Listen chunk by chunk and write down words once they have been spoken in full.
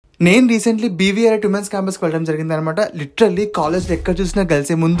నేను recently BVR women's క్యాంపస్కి వెళ్ళడం జరిగింది అనమాట. లిటరల్లీ కాలేజ్లో ఎక్కడ చూసినా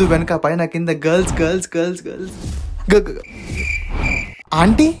గర్ల్సే, ముందు వెనక పైన కింద girls girls girls girls.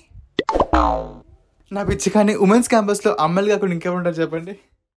 Aunty నా పిచ్చి, కానీ ఉమెన్స్ క్యాంపస్లో అమ్మాయిలు కాకుండా ఇంకేముంటారు చెప్పండి?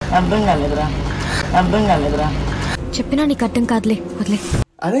 అర్థం కాలేదురా చెప్పినా నీకు అర్థం కాదులే, వదిలే.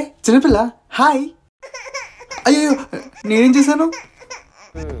 అరే చిన్నపిల్ల, హాయ్. అయ్యో నేనేం చేశాను?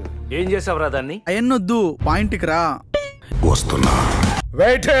 ఏం చేసావురా దాన్ని? అయన్నొద్దు, పాయింట్కి రా. వస్తున్నా.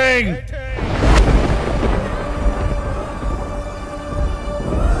 వెయిటింగ్.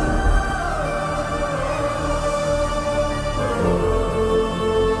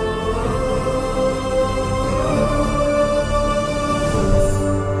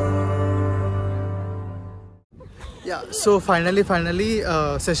 సో ఫైనలీ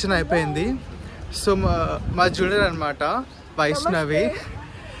సెషన్ అయిపోయింది. సో మా జూనియర్ అనమాట వైష్ణవి.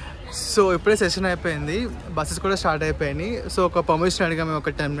 సో ఇప్పుడే సెషన్ అయిపోయింది, బస్సెస్ కూడా స్టార్ట్ అయిపోయినాయి. సో ఒక పర్మిషన్ అడిగా మేము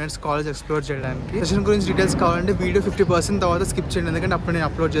ఒక 10 minutes కాలేజ్ ఎక్స్ప్లోర్ చేయడానికి. సెషన్ గురించి డీటెయిల్స్ కావాలంటే వీడియో 50% తర్వాత స్కిప్ చేయండి, ఎందుకంటే అప్పుడు నేను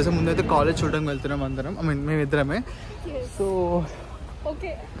అప్లోడ్ చేసాను. ముందైతే కాలేజ్ చూడడానికి వెళ్తున్నాం అందరం, మేము ఇద్దరమే. సో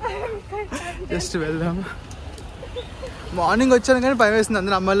జస్ట్ వెళ్దాం. మార్నింగ్ వచ్చాను కానీ భయం వేసింది,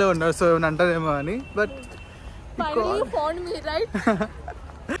 అందరూ అమ్మాయిలో ఉన్నారు, సో ఏమైనా అంటారేమో అని. బట్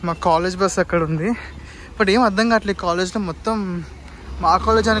మా కాలేజ్ బస్ అక్కడ ఉంది, బట్ ఏం అర్థం కావట్లేదు. కాలేజ్లో మొత్తం మా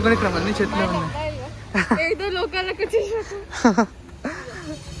కాలేజ్ అనుకుని ఇక్కడ అన్ని చెట్లు ఉన్నాయి.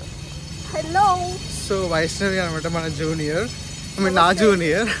 సో వైష్ణవి అనమాట మన జూనియర్, నా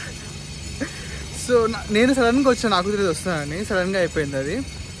జూనియర్. సో నేను సడన్గా వచ్చాను, నాకు తెలియదు వస్తానని, సడన్గా అయిపోయింది అది.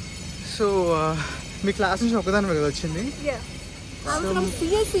 సో మీ క్లాస్ నుంచి ఒకదాని కదా వచ్చింది,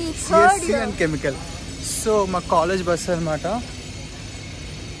 సిఎస్సి అండ్ కెమికల్. సో మా కాలేజ్ బస్ అనమాట.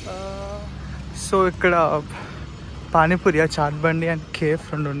 సో ఇక్కడ పానీపూరి, చాట్ బండి అండ్ కేఫ్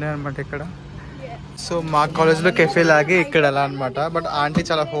 2 ఉన్నాయి అనమాట ఇక్కడ. సో మా కాలేజ్లో కెఫే లాగే ఇక్కడ అలా అనమాట. బట్ ఆంటీ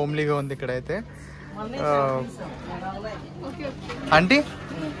చాలా హోమ్లీగా ఉంది ఇక్కడైతే. ఆంటీ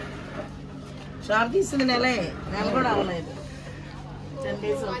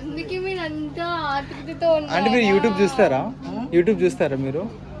అంటే మీరు యూట్యూబ్ చూస్తారా? మీరు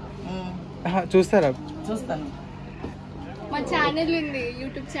చూస్తారా? చూస్తాను. మా ఛానల్ ఉంది,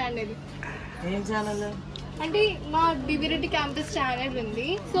 యూట్యూబ్ ఛానల్. ఏం ఛానల్ అంటే మా బివిరెడ్డి క్యాంపస్ ఛానల్ ఉంది.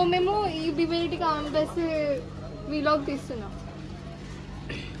 సో మేము ఈ బివిరెడ్డి క్యాంపస్ వ్లాగ్ తీస్తున్నాం.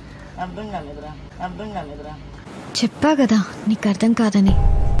 అర్థం కాలేదురా చెప్పా కదా నీకు అర్థం కాదని.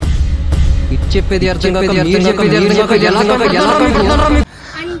 చెప్పేది అర్థం కాక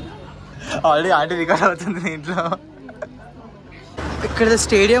ఆల్రెడీ ఆంటీ రికార్డ్ అవుతుంది ఇంట్లో. ఇక్కడ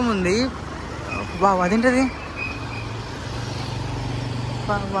స్టేడియం ఉంది, అదేంటది?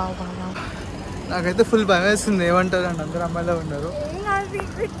 నాకైతే ఫుల్ భయం వేస్తుంది, ఏమంటారు అండి, అందరు అమ్మాయిలో ఉన్నారు.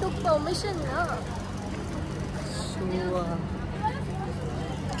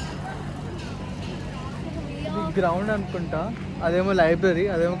 గ్రౌండ్ అనుకుంటా, అదేమో లైబ్రరీ,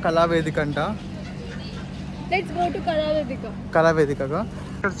 అదేమో కళావేదిక అంట. కళావేదికగా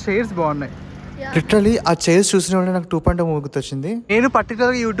ఇక్కడ చైర్స్ బాగున్నాయి. లిటరలీ ఆ చైర్స్ చూసిన వెంటనే నాకు 2.0 మూవీ గుర్తొచ్చింది. నేను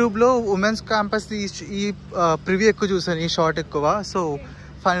పర్టికులర్గా యూట్యూబ్లో ఉమెన్స్ క్యాంపస్ ఈ ప్రివ్యూ ఎక్కువ చూసాను, ఈ షార్ట్ ఎక్కువ. సో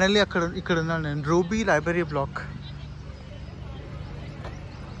ఫైనల్లీ ఇక్కడ ఉన్నాను నేను, రూబీ లైబ్రరీ బ్లాక్.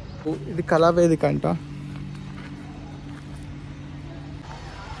 ఇది కళావేదిక అంట.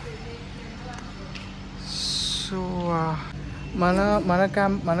 సో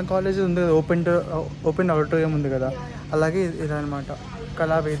మన కాలేజ్ ఉంది కదా, ఓపెన్ ఆడిటోరియం ఉంది కదా, అలాగే ఇదనమాట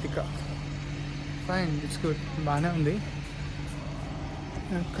కళావేదిక. ఫైన్, ఇట్స్ గుడ్, బాగానే ఉంది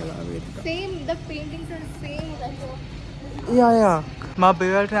కళావేదిక. యా మా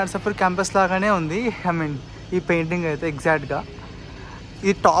బీవర్ట్ నర్సాపూర్ క్యాంపస్ లాగానే ఉంది. ఐ మీన్ ఈ పెయింటింగ్ అయితే ఎగ్జాక్ట్గా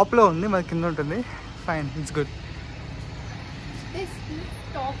ఈ టాప్లో ఉంది, మన కింద ఉంటుంది. Fine, it's good.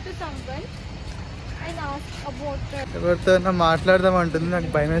 ఎవరితో మాట్లాడదాం అంటుంది, నాకు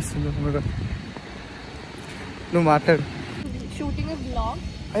భయం వేస్తుంది. నువ్వు మాట్లాడు.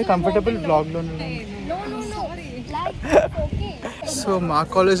 అది కంఫర్టబుల్ బ్లాగ్లో. సో మా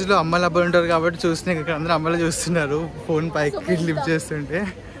కాలేజీలో అమ్మాయిలు అబ్బాయిలు ఉంటారు కాబట్టి చూస్తున్నాయి, ఇక్కడ అందరూ అమ్మాయిలు చూస్తున్నారు ఫోన్ పైకి లిఫ్ట్ చేస్తుంటే.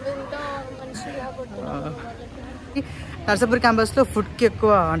 నర్సాపూర్ క్యాంపస్లో ఫుడ్కి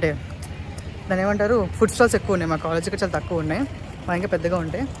ఎక్కువ, అంటే దాని ఏమంటారు, ఫుడ్ స్టాల్స్ ఎక్కువ ఉన్నాయి. మా కాలేజ్ ఇక్కడ చాలా తక్కువ ఉన్నాయి, మా ఇంకా పెద్దగా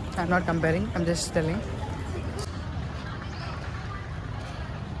ఉంటాయి. I'm not comparing, I'm just telling.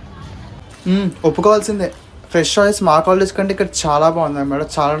 ఒప్పుకోవాల్సిందే, fresh choice మా కాలేజ్ కంటే ఇక్కడ చాలా బాగుంది అన్నమాట.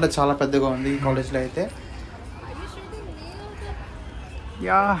 చాలా అంటే చాలా పెద్దగా ఉంది ఈ కాలేజ్లో అయితే.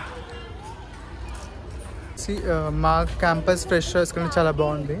 యా మా క్యాంపస్ ఫ్రెష్ చాయిస్ కంటే చాలా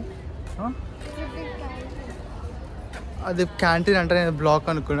బాగుంది. అది క్యాంటీన్ అంటే నేను బ్లాక్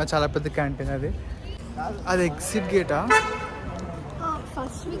అనుకున్నా, చాలా పెద్ద క్యాంటీన్ అది. అది ఎగ్జిట్ గేటా?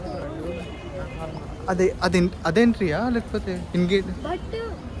 ఫస్ట్ ఫస్ట్ వీక్ అదేంట్రియా లేకపోతే ingate? But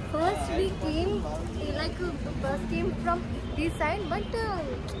first week came like bus came from this side but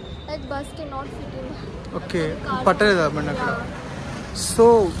like bus K not fitting. Okay, పట్టలేదా బండి అక్కడ? సో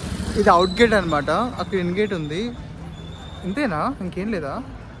ఇది అవుట్ గేట్ అనమాట, అక్కడ ఇన్ గేట్ ఉంది. ఇంతేనా, ఇంకేం లేదా?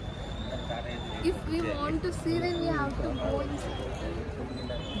 If we want to see then we have to go inside.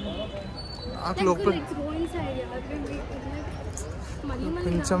 లోపల Let's go inside.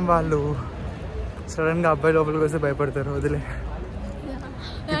 కొంచెం వాళ్ళు సడన్గా అబ్బాయి లోపలికి వస్తే భయపడతారు, వదిలే.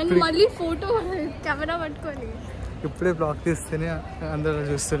 అండ్ మళ్ళీ ఫోటో కెమెరా పట్టుకొని ఇప్పుడే బ్లాక్ తీస్తేనే అందరూ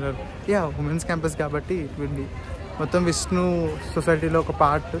చూస్తున్నారు. యా, ఉమెన్స్ క్యాంపస్ కాబట్టి ఇట్లుంది. మొత్తం విష్ణు సొసైటీలో ఒక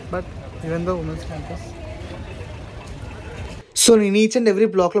part, but even though women's campus. So నేను ఈచ్ అండ్ ఎవ్రీ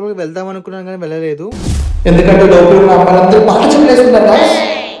బ్లాక్ లోపలికి వెళ్దాం అనుకున్నాను కానీ వెళ్ళలేదు, ఎందుకంటే లోపల ఉన్న అమ్మాయిలందరూ పాట చెప్పలేసుకున్నారు.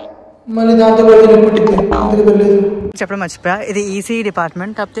 మళ్ళీ దాంతో వెళ్ళలేదు. చెప్పడం మర్చిపోయా, ఇది ఈసీ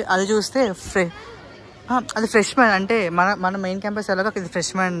డిపార్ట్మెంట్. కాకపోతే అది చూస్తే అది ఫ్రెష్మెన్, అంటే మన మెయిన్ క్యాంపస్ ఎలాగో ఇది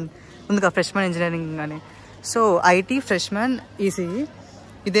ఫ్రెష్మెన్ ఉంది కదా, ఫ్రెష్మెన్ ఇంజనీరింగ్ అని. So IT freshmen ECE.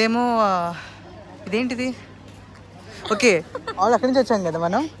 ఇదేమో ఇదేంటిది? ఓకే, వాళ్ళు అక్కడి నుంచి వచ్చాం కదా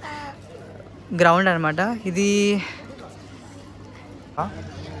మనం, గ్రౌండ్ అనమాట ఇది.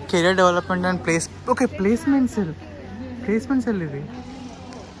 Career development and placement cell ఇది.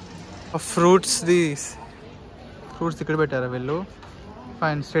 ఫ్రూట్స్ ఇక్కడ పెట్టారా వీళ్ళు?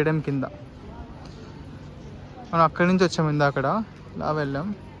 ఫైన్, స్టేడియం కింద. మనం అక్కడి నుంచి వచ్చాము, అక్కడ ఇలా వెళ్ళాం.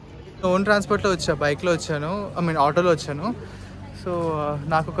 ఓన్ ట్రాన్స్పోర్ట్లో వచ్చా, బైక్లో వచ్చాను, ఆటోలో వచ్చాను. సో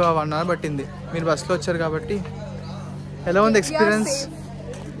నాకు ఒక 1 hour పట్టింది. మీరు బస్లో వచ్చారు కాబట్టి. ఎలా ఉంది ఎక్స్పీరియన్స్?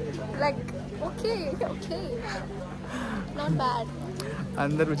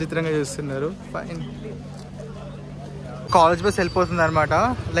 అందరు విచిత్రంగా చూస్తున్నారు. ఫైన్. కాలేజ్ బస్ వెళ్ళిపోతుంది అనమాట.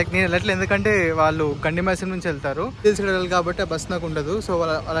 లైక్ నేను వెళ్ళట్లేదు, ఎందుకంటే వాళ్ళు గండిమైసూర్ నుంచి వెళ్తారు, వెళ్ళాలి కాబట్టి ఆ బస్ నాకు ఉండదు. సో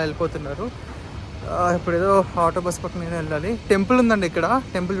అలా వెళ్ళిపోతున్నారు. ఇప్పుడు ఏదో ఆటో బస్ పక్కన నేను వెళ్ళాలి. టెంపుల్ ఉందండి ఇక్కడ,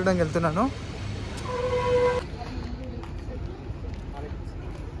 టెంపుల్ చూడడానికి వెళ్తున్నాను.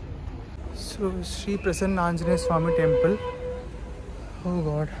 సో శ్రీ ప్రసన్న ఆంజనేయ స్వామి టెంపుల్. ఓ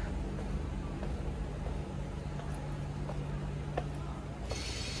గాడ్.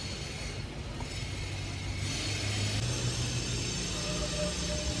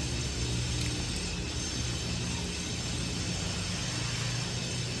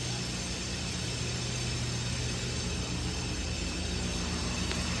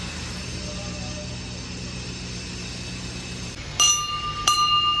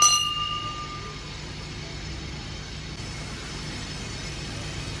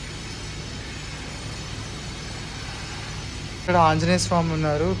 ఇక్కడ ఆంజనేయ స్వామి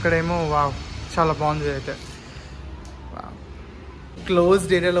ఉన్నారు. ఇక్కడేమో వావ్, చాలా బాగుంది అయితే.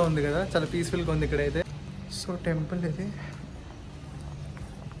 క్లోజ్డ్ ఏరియాలో ఉంది కదా, చాలా పీస్ఫుల్గా ఉంది ఇక్కడైతే. సో టెంపుల్ ఇది.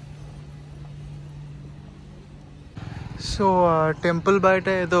 సో టెంపుల్ బయట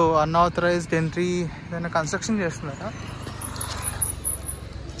ఏదో అన్ఆథరైజ్డ్ ఎంట్రీ ఏదైనా కన్స్ట్రక్షన్ చేస్తున్నారా?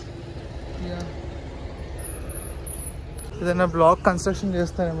 ఏదైనా బ్లాక్ కన్స్ట్రక్షన్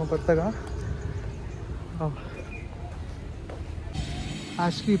చేస్తారేమో కొత్తగా.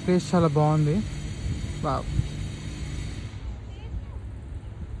 యాక్చువల్లీ ఈ ప్లేస్ చాలా బాగుంది.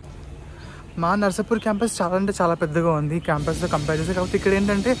 మా నర్సాపూర్ క్యాంపస్ చాలా అంటే చాలా పెద్దగా ఉంది క్యాంపస్తో కంపేర్ చేస్తే. కాకపోతే ఇక్కడ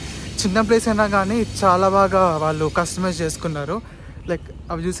ఏంటంటే చిన్న ప్లేస్ అయినా కానీ చాలా బాగా వాళ్ళు కస్టమైజ్ చేసుకున్నారు. లైక్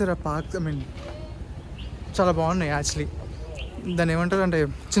అవి చూసారా, పార్క్, చాలా బాగున్నాయి యాక్చువల్లీ. దాన్ని ఏమంటారు అంటే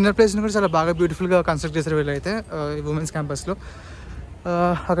చిన్న ప్లేస్ని కూడా చాలా బాగా బ్యూటిఫుల్గా కన్స్ట్రక్ట్ చేశారు వీళ్ళైతే ఉమెన్స్ క్యాంపస్లో.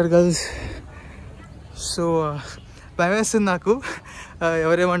 అక్కడ గర్ల్స్. సో భయం వేస్తుంది నాకు,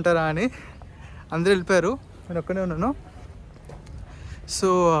 ఎవరేమంటారా అని. అందరూ వెళ్ళిపోయారు, నేను ఒక్కనే ఉన్నాను. సో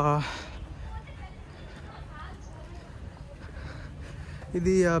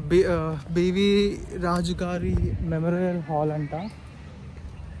ఇది బివి రాజు గారి మెమోరియల్ హాల్ అంట.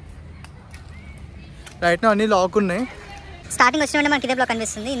 రైట్ నా అన్నీ లాక్ ఉన్నాయి. స్టార్టింగ్ వచ్చిన మనకి ఇదే బ్లాక్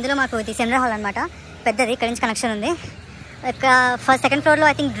కనిపిస్తుంది. ఇందులో మాకు ఇది సెమినార్ హాల్ అనమాట, పెద్దది. ఇక్కడ నుంచి కనెక్షన్ ఉంది. ఫస్ట్ సెకండ్ ఫ్లోర్లో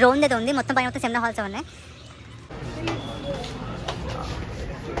ఐ థింక్ డ్రోన్ ఏదో ఉంది. మొత్తం పైన మొత్తం సెమినార్ హాల్స్ ఉన్నాయి.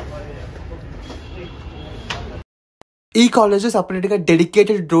 ఈ కాలేజ్ సపరేట్గా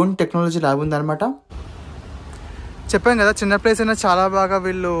డెడికేటెడ్ డ్రోన్ టెక్నాలజీ ల్యాబ్ ఉందన్నమాట. చెప్పాను కదా, చిన్న ప్లేస్ అయినా చాలా బాగా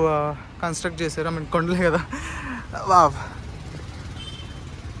వీళ్ళు కన్స్ట్రక్ట్ చేశారు. కొండలే కదా. వావ్.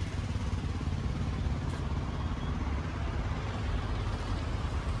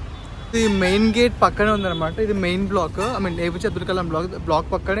 ఇది మెయిన్ గేట్ పక్కనే ఉందన్నమాట. ఇది main black, APJ Abdul Kalam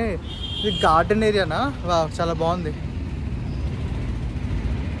black పక్కనే. ఇది గార్డెన్ ఏరియానా. వావ్, చాలా బాగుంది.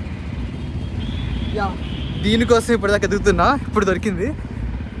 యా, దీనికోసం ఇప్పటిదాకా ఎదుగుతున్నా. ఇప్పుడు దొరికింది.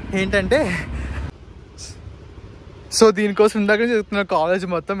 ఏంటంటే సో దీనికోసం ఇందాక నుంచి చెప్తున్నా కాలేజ్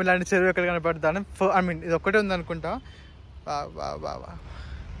మొత్తం ఇలాంటి చెరువు ఎక్కడ కనపడతాను. ఐ మీన్ ఇది ఒక్కటే ఉందనుకుంటా.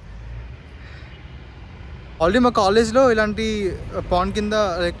 ఆల్రెడీ మా కాలేజ్లో ఇలాంటి పాండ్ కింద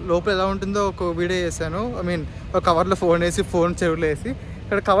లైక్ లోపల ఎలా ఉంటుందో ఒక వీడియో చేశాను. ఐ మీన్ ఒక కవర్లో ఫోన్ వేసి ఫోన్ చెరువులో వేసి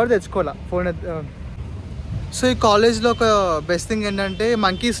ఇక్కడ కవర్ తెచ్చుకోవాలా ఫోన్. సో ఈ కాలేజ్లో ఒక బెస్ట్ థింగ్ ఏంటంటే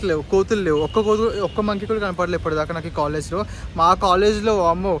మంకీస్ లేవు, కోతులు లేవు. ఒక్క మంకీ కూడా కనపడలేదు ఇప్పటిదాకా నాకు ఈ కాలేజ్లో. మా కాలేజ్లో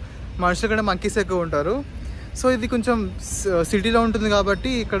అమ్మో మనుషుల కంటే మంకీస్ ఎక్కువ ఉంటారు. సో ఇది కొంచెం సిటీలో ఉంటుంది కాబట్టి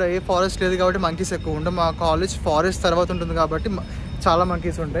ఇక్కడ ఏ ఫారెస్ట్ లేదు కాబట్టి మంకీస్ ఎక్కువ ఉంటాయి. మా కాలేజ్ ఫారెస్ట్ తర్వాత ఉంటుంది కాబట్టి చాలా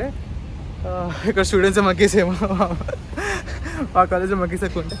మంకీస్ ఉంటాయి. ఇక్కడ స్టూడెంట్స్ మంకీస్ ఏమో, మా కాలేజ్లో మంకీస్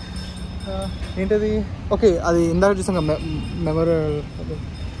ఎక్కువ ఉంటాయి. ఏంటది? ఓకే, అది ఇందాక చూసాం మెమొరల్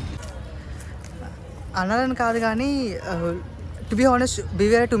అనాలని కాదు కానీ to be honest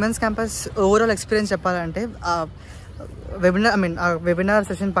BVR women's campus overall experience చెప్పాలంటే వెబినార్ ఆ వెబినార్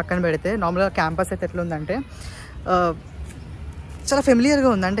సెషన్ పక్కన పెడితే నార్మల్గా క్యాంపస్ అయితే ఎట్లా ఉందంటే చాలా ఫెమిలియర్గా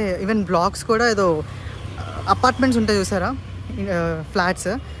ఉంది. అంటే ఈవెన్ బ్లాక్స్ కూడా ఏదో అపార్ట్మెంట్స్ ఉంటాయి చూసారా,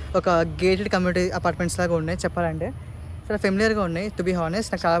 ఫ్లాట్స్, ఒక గేటెడ్ కమ్యూనిటీ అపార్ట్మెంట్స్ లాగా ఉన్నాయి. చెప్పాలంటే చాలా ఫెమిలియర్గా ఉన్నాయి. టు బీ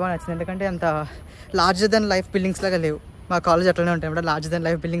హానెస్ట్ నాకు చాలా బాగా నచ్చింది. ఎందుకంటే అంత లార్జర్ దెన్ లైఫ్ బిల్డింగ్స్ లాగా లేవు. మా కాలేజ్ అట్లనే ఉంటాయి అన్నమాట, లార్జర్ దెన్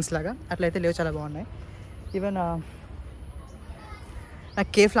లైఫ్ బిల్డింగ్స్ లాగా అట్లయితే లేవు, చాలా బాగున్నాయి. ఈవెన్ నాకు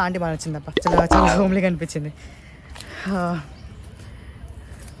కేఫ్ లాంటి బాగా నచ్చింది అప్ప, చాలా హోమ్లీగా అనిపించింది.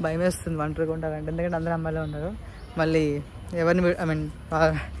 భయం వేస్తుంది ఒంటరిగా ఉండాలంటే, ఎందుకంటే అందరూ అమ్మాయిలో ఉన్నారు. మళ్ళీ ఎవరిని ఐ మీన్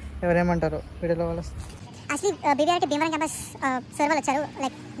ఎవరేమంటారు వీడియోలో వాళ్ళు. Actually BVR Bhimavaram campus sir వాళ్ళు వచ్చారు,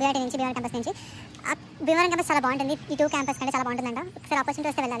 లైక్ బీవీఆర్ నుంచి, బీవీఆర్ క్యాంపస్ నుంచి. భీమవరం క్యాంపస్ చాలా బాగుంటుంది, ఈ 2 క్యాంపస్ కంటే చాలా బాగుంటుందంట. ఒకసారి ఆపర్చునిటీ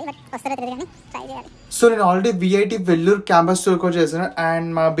వస్తే వెళ్ళాలి, బట్ వస్తారో తెలియదు కానీ ట్రై చేయాలి. సో నేను already VIT Vellore campus tour కూడా చేశాను అండ్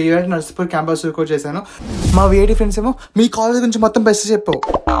మా బీవీఆర్ నర్సీపూర్ క్యాంపస్ టూర్ కూడా చేశాను. మా విఐటి ఫ్రెండ్స్ ఏమో మీ కాలేజ్ గురించి మొత్తం బెస్ట్ చెప్పావు,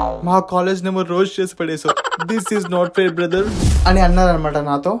 మా కాలేజ్ నేమో రోజు చేసి పడేసావు, this is not fair brother అని అన్నారనమాట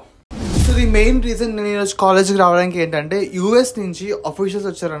నాతో. సో ది మెయిన్ రీజన్ నేను ఈరోజు కాలేజ్కి రావడానికి ఏంటంటే యూఎస్ నుంచి అఫీషియల్స్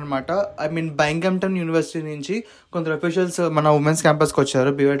వచ్చారనమాట. ఐ మీన్ బైంగమ్టన్ యూనివర్సిటీ నుంచి కొందరు అఫీషియల్స్ మన ఉమెన్స్ క్యాంపస్కి వచ్చారు,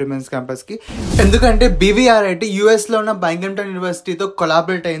 బీవీఆర్ ఉమెన్స్ క్యాంపస్కి. ఎందుకంటే బీవీఆర్ అయితే యూఎస్లో ఉన్న బైంగమ్టన్ యూనివర్సిటీతో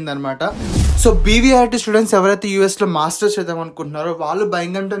కొలాబరేట్ అయిందనమాట. సో బీవీఆర్టీ స్టూడెంట్స్ ఎవరైతే యూఎస్లో మాస్టర్స్ చేద్దాం అనుకుంటున్నారో వాళ్ళు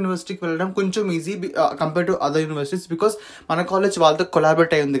బైంగమ్టన్ యూనివర్సిటీకి వెళ్ళడం కొంచెం easy compare to other universities, because మన కాలేజ్ వాళ్ళతో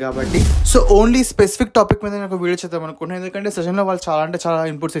కొలాబరేట్ అయ్యింది కాబట్టి. సో ఓన్లీ స్పెసిఫిక్ టాపిక్ మీద నేను ఒక వీడియో చేద్దాం అనుకుంటున్నాను, ఎందుకంటే సెషన్లో వాళ్ళు చాలా అంటే చాలా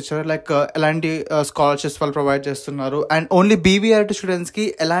ఇన్పుట్స్ ఇచ్చారు. లైక్ ఎలాంటి స్కాలర్షిప్స్ వాళ్ళు ప్రొవైడ్ చేస్తున్నారు అండ్ ఓన్లీ బీవీఆర్టీ స్టూడెంట్స్కి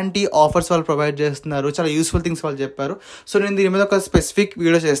ఎలాంటి ఆఫర్స్ వాళ్ళు ప్రొవైడ్ చేస్తున్నారు, చాలా యూస్ఫుల్ థింగ్స్ వాళ్ళు చెప్పారు. సో నేను దీని మీద ఒక స్పెసిఫిక్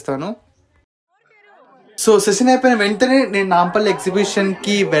వీడియో చేస్తాను. సో సెషన్ అయిపోయిన వెంటనే నేను నాంపల్లి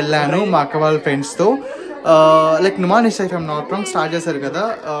ఎగ్జిబిషన్కి వెళ్ళాను మా అక్క వాళ్ళ ఫ్రెండ్స్తో. Like నుమానిష్ if I'm not wrong start చేశారు కదా.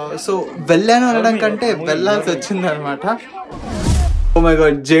 సో వెళ్ళాను అనడం కంటే వెళ్ళాల్సి వచ్చింది అనమాట. Oh my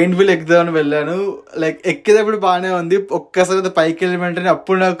God, giant wheel ఎక్కుదామని వెళ్ళాను. లైక్ ఎక్కేటప్పుడు బాగానే ఉంది, ఒక్కసారి పైకి వెళ్ళమంటే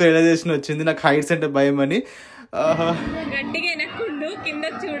అప్పుడు నాకు రియలైజేషన్ వచ్చింది నాకు హైట్స్ అంటే భయం అని. గట్టిగా వెనక్కుండు, కింద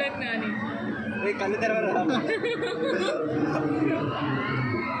చూడకు నాని.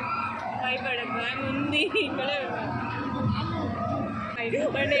 భయపడకు, ఆమె ఉంది ఇక్కడే.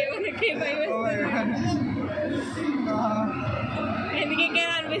 ఎందుకు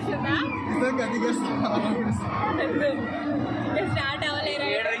ఎక్కేదా అనిపిస్తుందా? స్టార్ట్ అవ్వలేరా?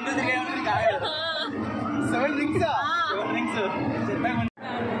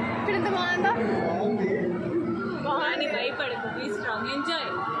 ఇక్కడంత బాగుందా? బాగా భయపడకు, బీ స్ట్రాంగ్, ఎంజాయ్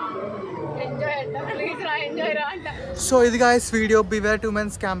అంట, ప్లీజ్ రా, ఎంజాయ్ రా అంట. సో ఇది guys video BVR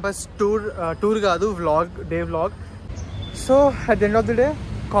women's campus tour కాదు, vlog, day vlog. So at the end of the day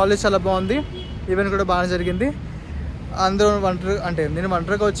college చాలా బాగుంది, ఈవెంట్ కూడా బాగా జరిగింది. అందరూ అంటే నేను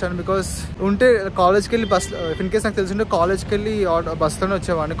ఒంటరిగా వచ్చాను, బికాస్ ఉంటే కాలేజ్కి వెళ్ళి బస్, ఇన్ కేస్ నాకు తెలిసింటే కాలేజ్కి వెళ్ళి బస్సులోనే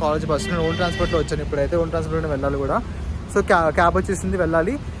వచ్చేవాడిని, కాలేజ్ బస్సులో ఓన్ ట్రాన్స్పోర్ట్లో వచ్చాను. ఇప్పుడైతే ఓన్ ట్రాన్స్పోర్ట్లోనే వెళ్ళాలి కూడా. సో క్యాబ్ వచ్చేసింది,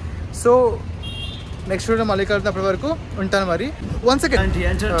 వెళ్ళాలి. సో నెక్స్ట్ వీడియో మళ్ళీ కలిసినప్పటి వరకు ఉంటాను. మరి వన్స్ అగైన్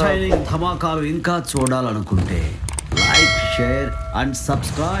ఎంటర్టైనింగ్ ధమాకాలు ఇంకా చూడాలనుకుంటే like, share and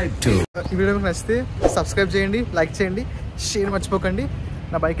subscribe to. ఈ వీడియో మీకు నచ్చితే సబ్స్క్రైబ్ చేయండి, లైక్ చేయండి, షేర్ మర్చిపోకండి.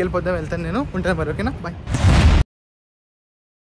 నా బైక్ వెళ్ళిపోద్దాం, వెళ్తాను నేను. ఉంటాను మరి, ఓకేనా? బాయ్.